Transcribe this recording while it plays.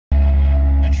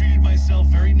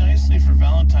yourself very nicely for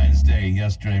Valentine's Day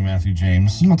yesterday, Matthew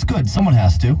James. That's good. Someone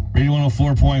has to. Radio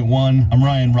 104.1. I'm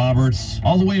Ryan Roberts.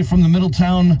 All the way from the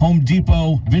Middletown Home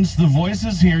Depot. Vince the Voice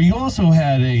is here. You also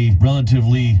had a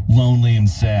relatively lonely and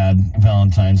sad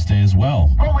Valentine's Day as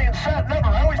well. Lonely and sad never.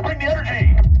 I always bring the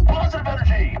energy. Positive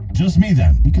energy. Just me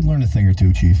then. You could learn a thing or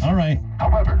two, Chief. All right.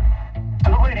 However,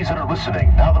 to the ladies that are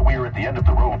listening, now that we are at the end of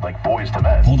the road like boys to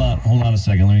men. Hold on a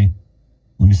second.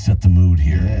 Let me set the mood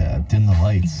here. Yeah, dim the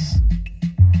lights.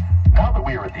 Now that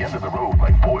we are at the end of the road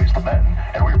like boys to men,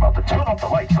 and we're about to turn off the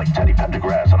lights like Teddy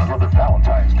Pendergrass on another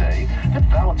Valentine's Day, did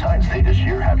Valentine's Day this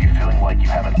year have you feeling like you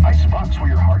have an icebox where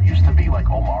your heart used to be like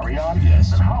Omarion?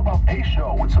 Yes. Then how about a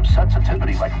show with some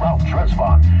sensitivity like Ralph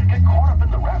Tresvant? Get caught up in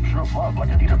the rapture of love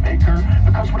like Anita Baker?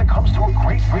 Because when it comes to a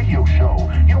great radio show,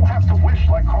 you don't have to wish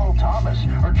like Carl Thomas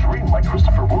or dream like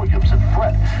Christopher Williams and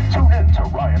fret. Tune in to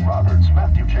Ryan Roberts,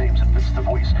 Matthew James, and Vince the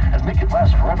Voice, and make it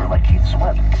last forever like Keith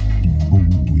Sweat. Oh,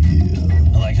 yeah.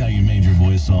 I like how you made your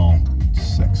voice all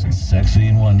sexy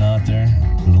and whatnot there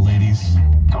for the ladies.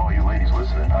 To all you ladies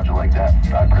listening, how'd you like that?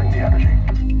 I bring the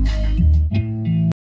energy.